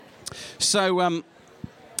So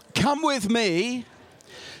come with me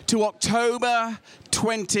to October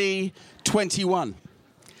 2021.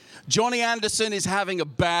 Johnny Anderson is having a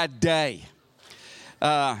bad day.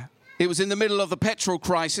 It was in the middle of the petrol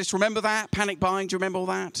crisis. Remember that? Panic buying, do you remember all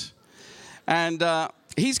that? And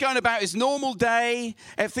he's going about his normal day,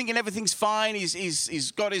 thinking everything's fine.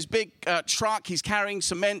 He's got his big truck. He's carrying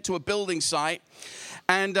cement to a building site.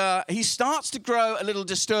 And he starts to grow a little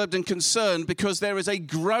disturbed and concerned because there is a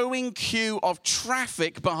growing queue of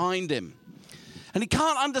traffic behind him. And he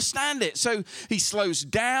can't understand it. So he slows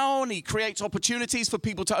down. He creates opportunities for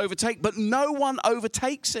people to overtake, but no one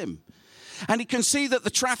overtakes him. And he can see that the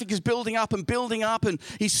traffic is building up, and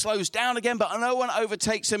he slows down again, but no one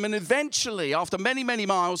overtakes him. And eventually, after many, many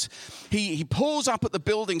miles, he pulls up at the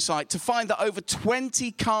building site to find that over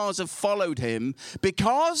 20 cars have followed him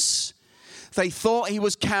because they thought he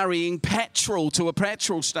was carrying petrol to a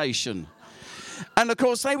petrol station. And of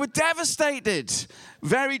course, they were devastated,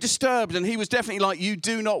 very disturbed. And he was definitely like, you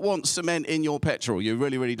do not want cement in your petrol. You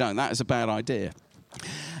really, really don't. That is a bad idea.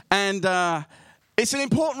 And it's an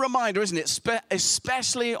important reminder, isn't it?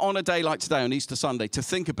 Especially on a day like today, on Easter Sunday, to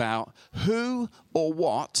think about who or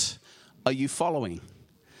what are you following?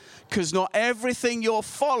 Because not everything you're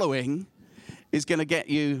following is going to get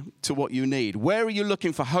you to what you need. Where are you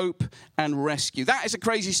looking for hope and rescue? That is a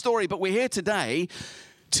crazy story, but we're here today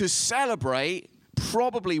to celebrate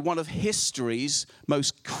probably one of history's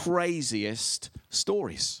most craziest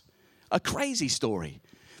stories. A crazy story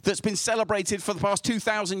that's been celebrated for the past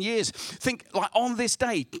 2,000 years. Think, like on this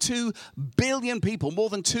day, 2 billion people, more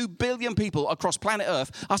than 2 billion people across planet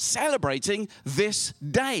Earth are celebrating this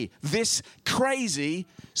day, this crazy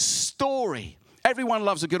story. Everyone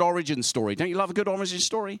loves a good origin story. Don't you love a good origin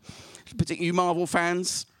story? Particularly you Marvel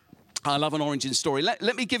fans. I love an origin story.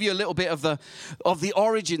 Let me give you a little bit of the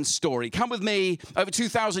origin story. Come with me over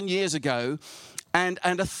 2,000 years ago, and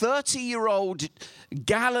a 30-year-old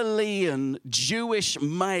Galilean Jewish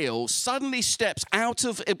male suddenly steps out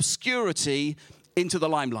of obscurity into the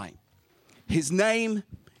limelight. His name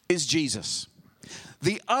is Jesus.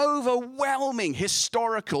 The overwhelming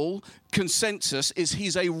historical consensus is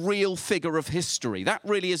he's a real figure of history. That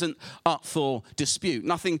really isn't up for dispute.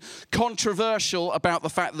 Nothing controversial about the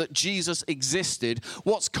fact that Jesus existed.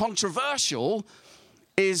 What's controversial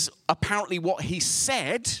is apparently what he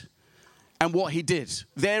said and what he did.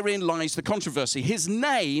 Therein lies the controversy. His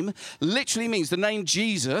name literally means, the name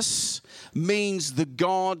Jesus means the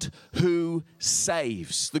God who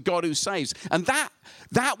saves. The God who saves. And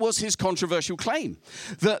that was his controversial claim.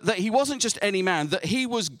 That he wasn't just any man, that he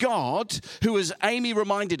was God, who, as Amy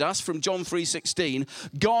reminded us from John 3:16,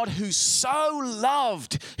 God who so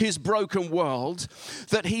loved his broken world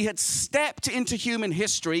that he had stepped into human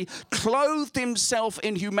history, clothed himself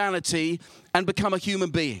in humanity, and become a human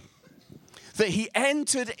being. That he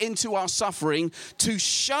entered into our suffering to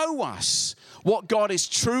show us what God is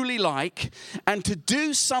truly like and to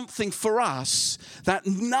do something for us that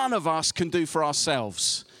none of us can do for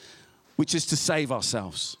ourselves, which is to save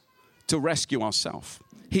ourselves, to rescue ourselves.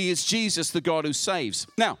 He is Jesus, the God who saves.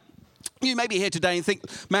 Now, you may be here today and think,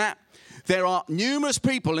 Matt, there are numerous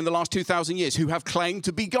people in the last 2,000 years who have claimed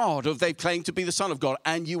to be God, or they've claimed to be the Son of God,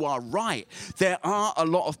 and you are right. There are a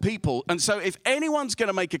lot of people. And so if anyone's going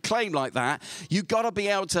to make a claim like that, you've got to be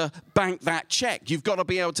able to bank that check. You've got to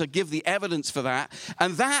be able to give the evidence for that.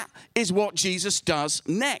 And that is what Jesus does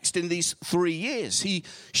next in these 3 years. He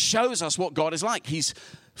shows us what God is like. He's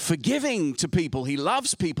forgiving to people. He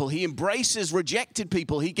loves people. He embraces rejected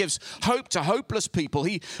people. He gives hope to hopeless people.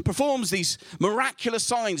 He performs these miraculous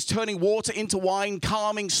signs, turning water into wine,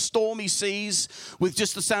 calming stormy seas with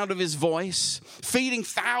just the sound of his voice, feeding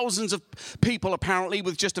thousands of people apparently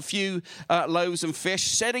with just a few loaves and fish,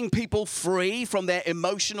 setting people free from their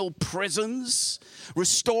emotional prisons,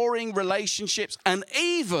 restoring relationships, and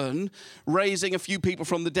even raising a few people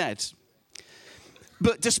from the dead.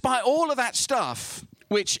 But despite all of that stuff,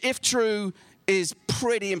 which, if true, is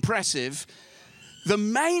pretty impressive, the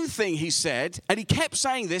main thing he said, and he kept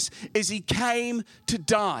saying this, is he came to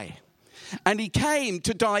die. And he came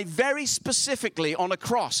to die very specifically on a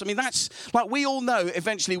cross. I mean, that's like, we all know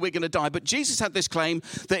eventually we're going to die. But Jesus had this claim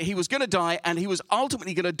that he was going to die, and he was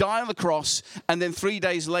ultimately going to die on the cross. And then 3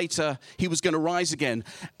 days later, he was going to rise again.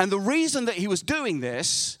 And the reason that he was doing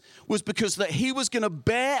this was because that he was going to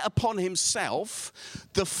bear upon himself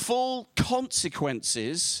the full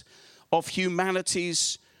consequences of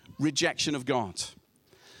humanity's rejection of God.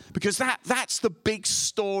 Because that's the big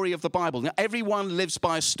story of the Bible. Now, everyone lives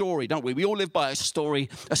by a story, don't we? We all live by a story,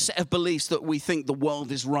 a set of beliefs that we think the world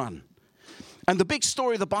is run. And the big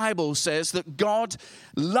story of the Bible says that God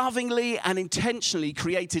lovingly and intentionally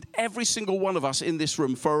created every single one of us in this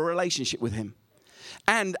room for a relationship with him.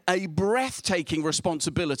 And a breathtaking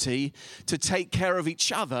responsibility to take care of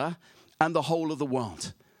each other and the whole of the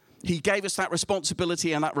world. He gave us that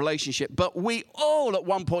responsibility and that relationship. But we all at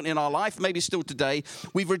one point in our life, maybe still today,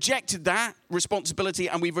 we've rejected that responsibility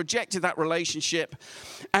and we've rejected that relationship.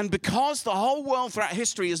 And because the whole world throughout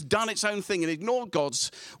history has done its own thing and ignored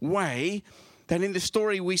God's way, then in the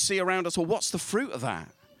story we see around us, well, what's the fruit of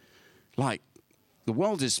that? Like, the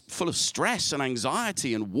world is full of stress and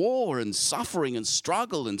anxiety and war and suffering and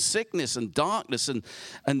struggle and sickness and darkness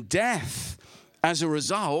and death as a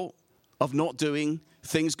result of not doing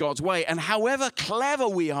things God's way. And however clever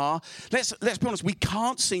we are, let's be honest, we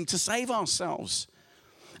can't seem to save ourselves.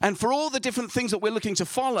 And for all the different things that we're looking to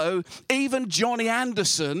follow, even Johnny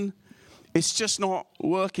Anderson, it's just not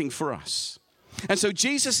working for us. And so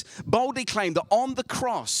Jesus boldly claimed that on the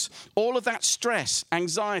cross, all of that stress,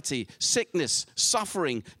 anxiety, sickness,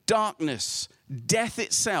 suffering, darkness, death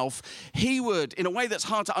itself, he would, in a way that's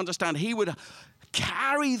hard to understand, he would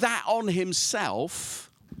carry that on himself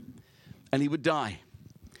and he would die.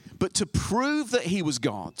 But to prove that he was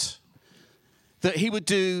God, that he would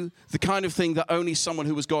do the kind of thing that only someone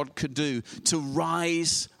who was God could do, to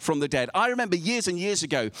rise from the dead. I remember years and years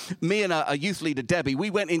ago, me and a youth leader, Debbie,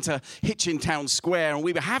 we went into Hitchin Town Square and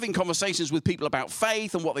we were having conversations with people about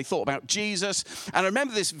faith and what they thought about Jesus. And I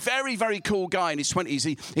remember this very, very cool guy in his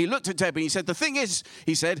 20s. He looked at Debbie and he said, the thing is,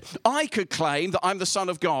 he said, I could claim that I'm the Son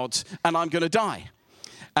of God and I'm going to die.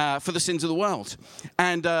 For the sins of the world.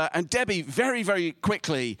 And Debbie, very, very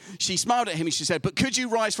quickly, she smiled at him and she said, but could you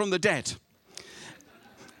rise from the dead?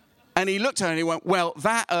 And he looked at her and he went, well,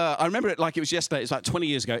 that, I remember it like it was yesterday, it's like 20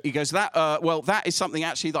 years ago. He goes, that is something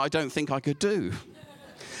actually that I don't think I could do.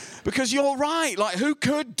 Because you're right, like who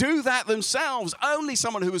could do that themselves? Only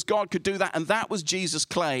someone who was God could do that. And that was Jesus'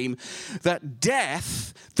 claim that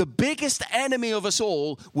death, the biggest enemy of us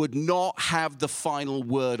all, would not have the final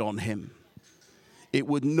word on him. It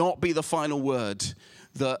would not be the final word.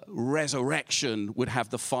 The resurrection would have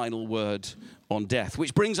the final word on death.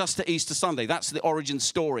 Which brings us to Easter Sunday. That's the origin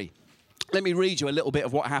story. Let me read you a little bit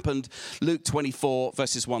of what happened. Luke 24,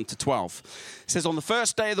 verses 1 to 12. It says, on the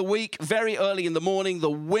first day of the week, very early in the morning, the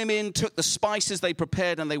women took the spices they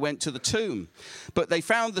prepared and they went to the tomb. But they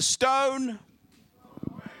found the stone.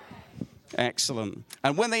 Excellent.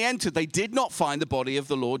 And when they entered, they did not find the body of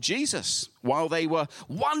the Lord Jesus. While they were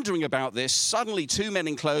wondering about this, suddenly two men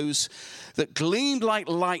in clothes that gleamed like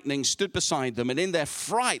lightning stood beside them. And in their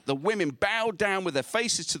fright, the women bowed down with their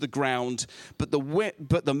faces to the ground. But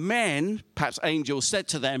the men, perhaps angels, said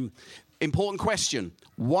to them, important question,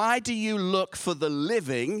 why do you look for the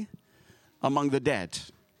living among the dead?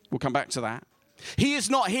 We'll come back to that. He is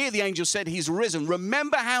not here, the angel said, he's risen.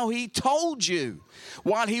 Remember how he told you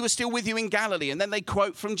while he was still with you in Galilee. And then they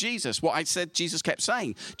quote from Jesus, what I said Jesus kept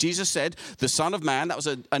saying. Jesus said, the Son of Man, that was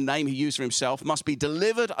a name he used for himself, must be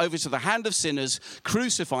delivered over to the hand of sinners,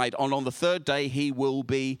 crucified, and on the third day he will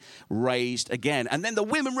be raised again. And then the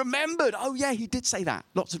women remembered, oh yeah, he did say that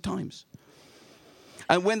lots of times.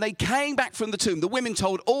 And when they came back from the tomb, the women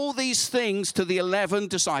told all these things to the 11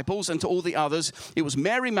 disciples and to all the others. It was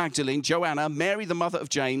Mary Magdalene, Joanna, Mary the mother of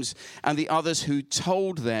James, and the others who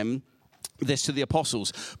told them this to the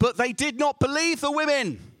apostles. But they did not believe the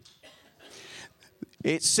women.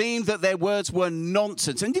 It seemed that their words were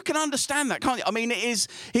nonsense. And you can understand that, can't you? I mean,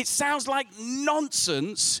 it sounds like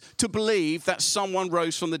nonsense to believe that someone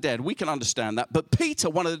rose from the dead. We can understand that. But Peter,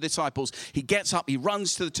 one of the disciples, he gets up, he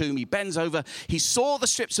runs to the tomb, he bends over. He saw the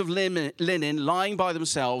strips of linen lying by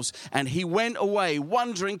themselves, and he went away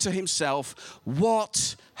wondering to himself,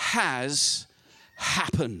 what has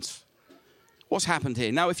happened? What's happened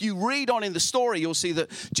here? Now, if you read on in the story, you'll see that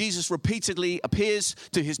Jesus repeatedly appears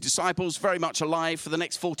to his disciples, very much alive, for the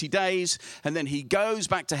next 40 days. And then he goes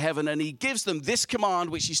back to heaven and he gives them this command,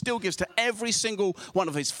 which he still gives to every single one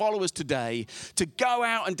of his followers today, to go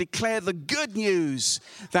out and declare the good news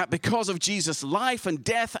that because of Jesus' life and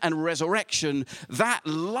death and resurrection, that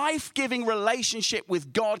life-giving relationship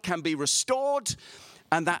with God can be restored,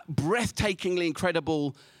 and that breathtakingly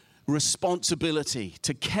incredible responsibility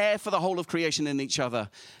to care for the whole of creation and each other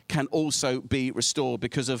can also be restored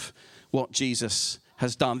because of what Jesus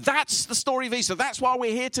has done. That's the story of Easter. That's why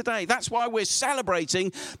we're here today. That's why we're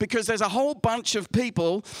celebrating, because there's a whole bunch of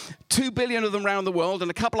people, 2 billion of them around the world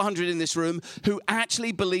and a couple of hundred in this room, who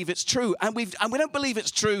actually believe it's true. And we don't believe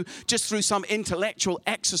it's true just through some intellectual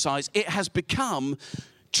exercise. It has become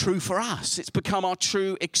true for us. It's become our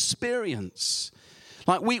true experience.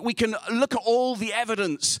 Like we can look at all the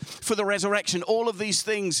evidence for the resurrection, all of these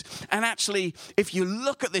things. And actually, if you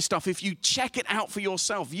look at this stuff, if you check it out for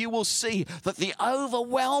yourself, you will see that the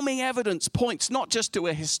overwhelming evidence points not just to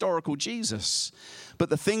a historical Jesus, but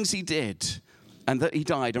the things he did and that he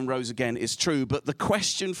died and rose again is true. But the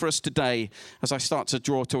question for us today, as I start to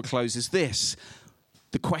draw to a close, is this.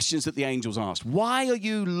 The questions that the angels asked. Why are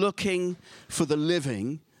you looking for the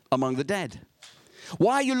living among the dead?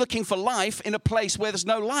 Why are you looking for life in a place where there's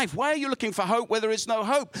no life? Why are you looking for hope where there is no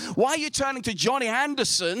hope? Why are you turning to Johnny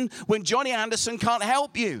Anderson when Johnny Anderson can't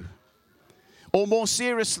help you? Or more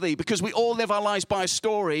seriously, because we all live our lives by a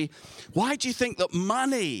story, why do you think that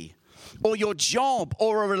money or your job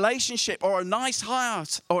or a relationship or a nice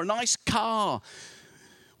house or a nice car,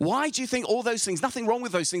 why do you think all those things, nothing wrong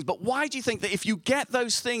with those things, but why do you think that if you get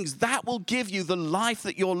those things, that will give you the life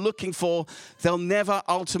that you're looking for? They'll never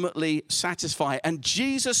ultimately satisfy. And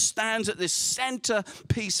Jesus stands at this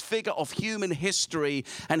centerpiece figure of human history,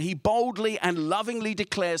 and he boldly and lovingly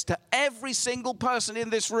declares to every single person in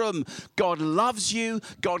this room, God loves you,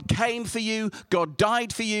 God came for you, God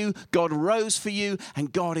died for you, God rose for you,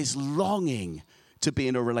 and God is longing to be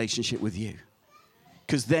in a relationship with you,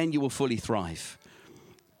 because then you will fully thrive.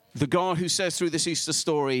 The God who says through this Easter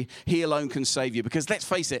story, he alone can save you. Because let's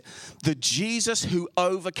face it, the Jesus who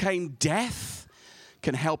overcame death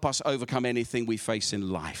can help us overcome anything we face in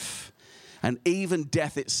life. And even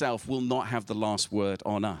death itself will not have the last word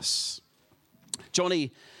on us.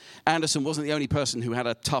 Johnny Anderson wasn't the only person who had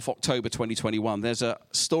a tough October 2021. There's a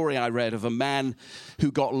story I read of a man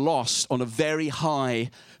who got lost on a very high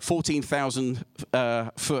 14,000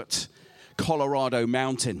 foot Colorado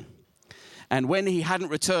mountain. And when he hadn't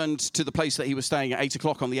returned to the place that he was staying at 8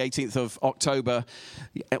 o'clock on the 18th of October,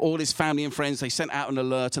 all his family and friends, they sent out an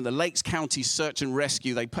alert. And the Lakes County Search and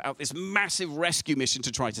Rescue, they put out this massive rescue mission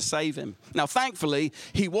to try to save him. Now, thankfully,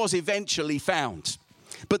 he was eventually found.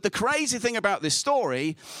 But the crazy thing about this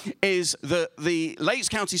story is that the Lakes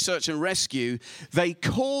County Search and Rescue, they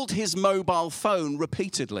called his mobile phone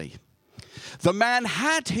repeatedly. The man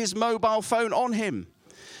had his mobile phone on him.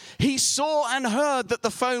 He saw and heard that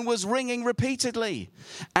the phone was ringing repeatedly,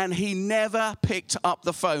 and he never picked up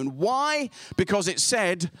the phone. Why? Because it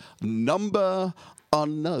said, number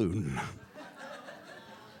unknown.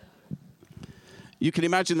 You can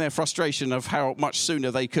imagine their frustration of how much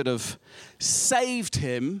sooner they could have saved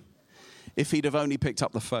him if he'd have only picked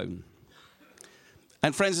up the phone.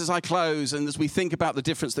 And friends, as I close and as we think about the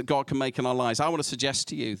difference that God can make in our lives, I want to suggest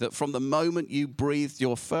to you that from the moment you breathed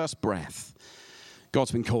your first breath,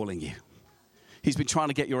 God's been calling you. He's been trying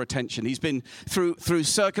to get your attention. He's been through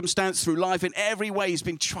circumstance, through life, in every way. He's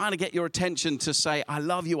been trying to get your attention to say, I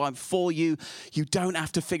love you, I'm for you. You don't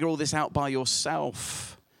have to figure all this out by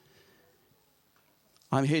yourself.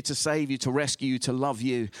 I'm here to save you, to rescue you, to love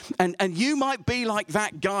you. And you might be like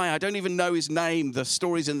that guy. I don't even know his name. The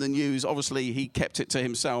story's in the news. Obviously, he kept it to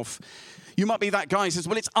himself. You might be that guy who says,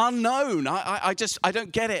 well, it's unknown. I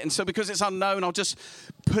don't get it. And so because it's unknown, I'll just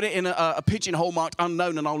put it in a pigeonhole marked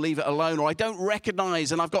unknown and I'll leave it alone. Or I don't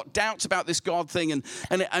recognize and I've got doubts about this God thing.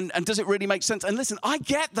 And does it really make sense? And listen, I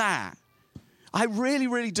get that. I really,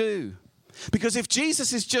 really do. Because if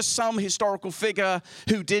Jesus is just some historical figure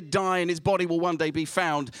who did die and his body will one day be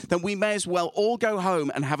found, then we may as well all go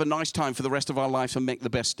home and have a nice time for the rest of our lives and make the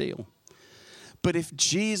best deal. But if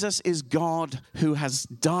Jesus is God who has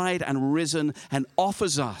died and risen and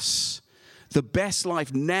offers us the best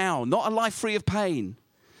life now, not a life free of pain,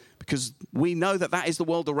 because we know that that is the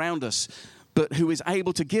world around us, but who is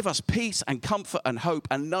able to give us peace and comfort and hope,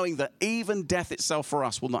 and knowing that even death itself for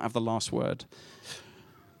us will not have the last word,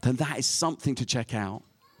 then that is something to check out.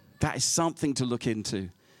 That is something to look into.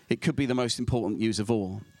 It could be the most important news of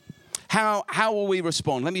all. How will we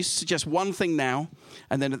respond? Let me suggest one thing now,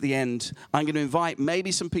 and then at the end, I'm going to invite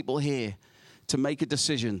maybe some people here to make a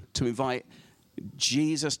decision to invite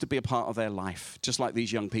Jesus to be a part of their life, just like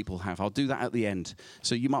these young people have. I'll do that at the end.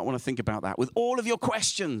 So you might want to think about that with all of your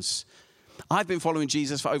questions. I've been following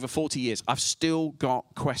Jesus for over 40 years. I've still got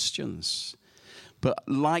questions. But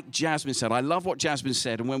like Jasmine said, I love what Jasmine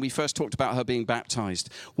said. And when we first talked about her being baptized,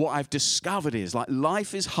 what I've discovered is like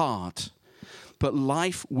life is hard. But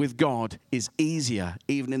life with God is easier,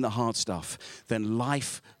 even in the hard stuff, than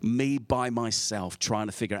life me by myself trying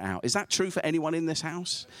to figure it out. Is that true for anyone in this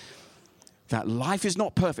house? That life is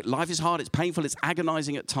not perfect. Life is hard. It's painful. It's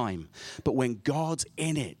agonizing at time. But when God's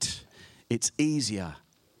in it, it's easier.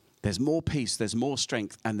 There's more peace. There's more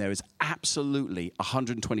strength. And there is absolutely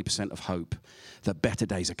 120% of hope that better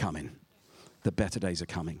days are coming. The better days are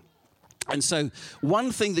coming. And so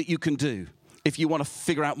one thing that you can do if you want to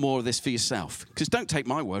figure out more of this for yourself, because don't take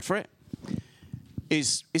my word for it.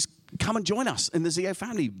 is come and join us in the Zeo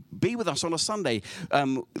family. Be with us on a Sunday.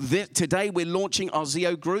 Today we're launching our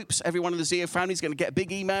Zeo groups. Everyone in the Zeo family is going to get a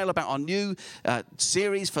big email about our new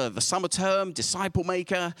series for the summer term, Disciple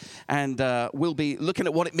Maker. And we'll be looking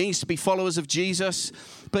at what it means to be followers of Jesus.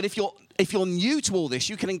 But if you're new to all this,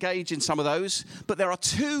 you can engage in some of those. But there are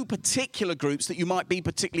two particular groups that you might be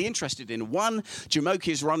particularly interested in. One,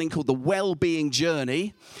 Jamoki is running, called the Wellbeing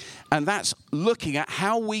Journey. And that's looking at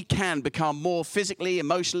how we can become more physically,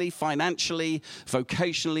 emotionally, financially,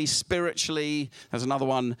 vocationally, spiritually. There's another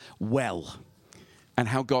one, well, and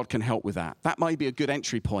how God can help with that. That might be a good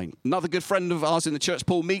entry point. Another good friend of ours in the church,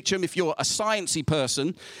 Paul Meacham, if you're a sciencey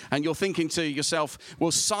person and you're thinking to yourself,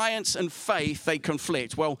 well, science and faith, they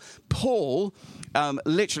conflict. Well, Paul,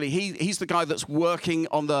 literally, he's the guy that's working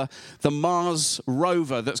on the Mars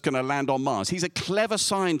rover that's going to land on Mars. He's a clever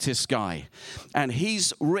scientist guy, and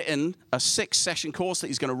he's written a 6-session course that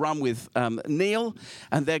he's going to run with Neil,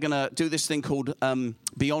 and they're going to do this thing called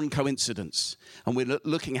Beyond Coincidence, and we're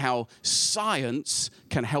looking how science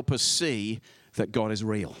can help us see that God is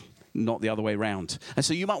real, not the other way around. And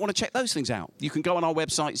so you might want to check those things out. You can go on our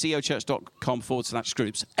website,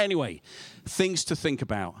 zeochurch.com/groups. Anyway, things to think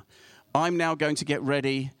about. I'm now going to get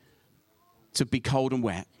ready to be cold and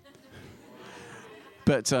wet.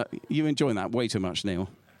 But you're enjoying that way too much, Neil.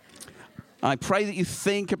 I pray that you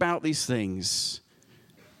think about these things.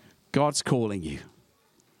 God's calling you.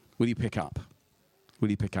 Will you pick up? Will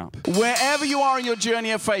you pick up? Wherever you are in your journey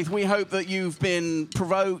of faith, we hope that you've been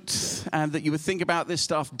provoked and that you would think about this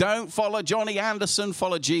stuff. Don't follow Johnny Anderson,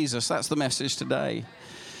 follow Jesus. That's the message today.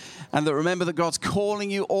 And that remember that God's calling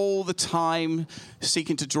you all the time,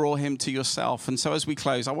 seeking to draw him to yourself. And so as we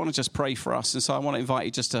close, I want to just pray for us. And so I want to invite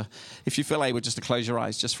you just to, if you feel able, just to close your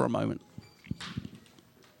eyes just for a moment.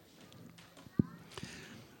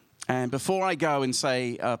 And before I go and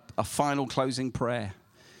say a final closing prayer,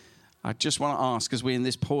 I just want to ask, as we're in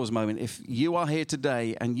this pause moment, if you are here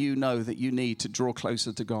today and you know that you need to draw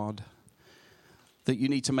closer to God, that you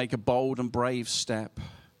need to make a bold and brave step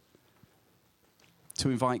to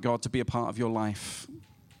invite God to be a part of your life,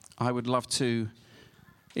 I would love to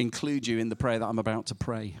include you in the prayer that I'm about to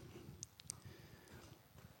pray.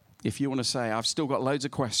 If you want to say, I've still got loads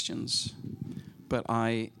of questions, but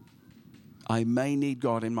I may need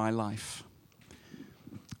God in my life,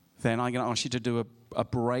 then I'm going to ask you to do a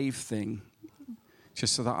brave thing,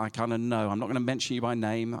 just so that I kind of know. I'm not going to mention you by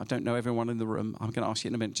name. I don't know everyone in the room. I'm going to ask you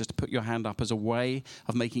in a minute just to put your hand up as a way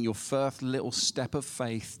of making your first little step of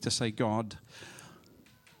faith to say, God,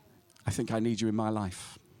 I think I need you in my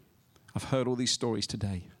life. I've heard all these stories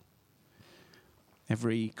today.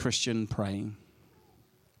 Every Christian praying.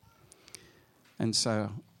 And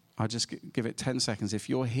so I'll just give it 10 seconds. If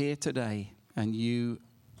you're here today and you,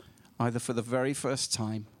 either for the very first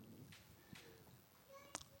time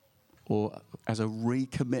or as a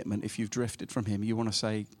recommitment, if you've drifted from him, you want to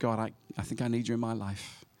say, God, I think I need you in my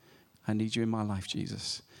life. I need you in my life,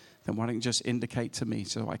 Jesus. Then why don't you just indicate to me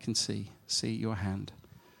so I can see your hand.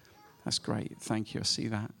 That's great. Thank you. I see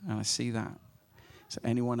that. And I see that. Is there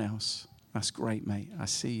anyone else? That's great, mate. I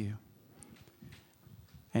see you.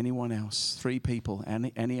 Anyone else? 3 people.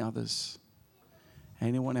 Any others?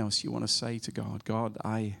 Anyone else you want to say to God, God,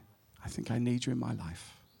 I think I need you in my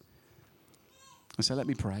life. And so let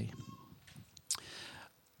me pray.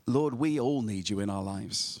 Lord, we all need you in our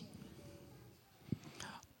lives.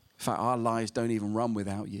 In fact, our lives don't even run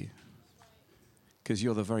without you, because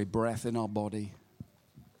you're the very breath in our body.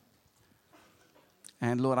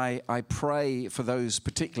 And Lord, I pray for those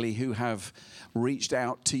particularly who have reached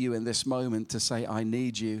out to you in this moment to say, I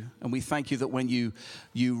need you. And we thank you that when you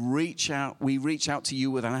reach out, we reach out to you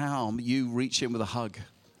with an arm, you reach in with a hug.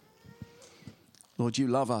 Lord, you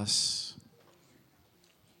love us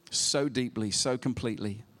so deeply, so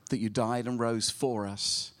completely, that you died and rose for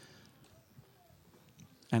us.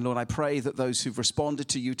 And Lord, I pray that those who've responded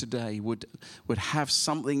to you today would have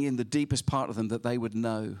something in the deepest part of them that they would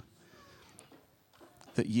know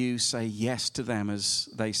that you say yes to them as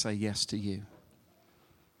they say yes to you.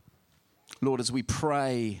 Lord, as we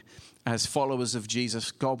pray as followers of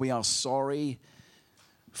Jesus, God, we are sorry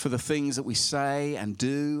for the things that we say and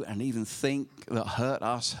do and even think that hurt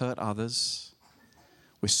us, hurt others.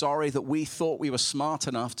 We're sorry that we thought we were smart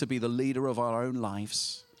enough to be the leader of our own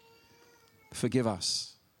lives. Forgive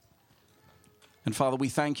us. And Father, we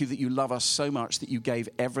thank you that you love us so much that you gave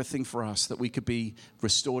everything for us that we could be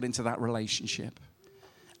restored into that relationship.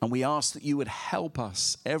 And we ask that you would help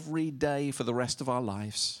us every day for the rest of our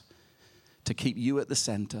lives to keep you at the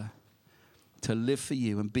center, to live for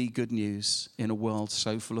you and be good news in a world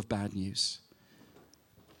so full of bad news.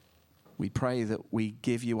 We pray that we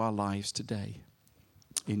give you our lives today.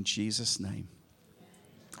 In Jesus' name.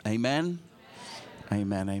 Amen.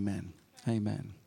 Amen. Amen. Amen.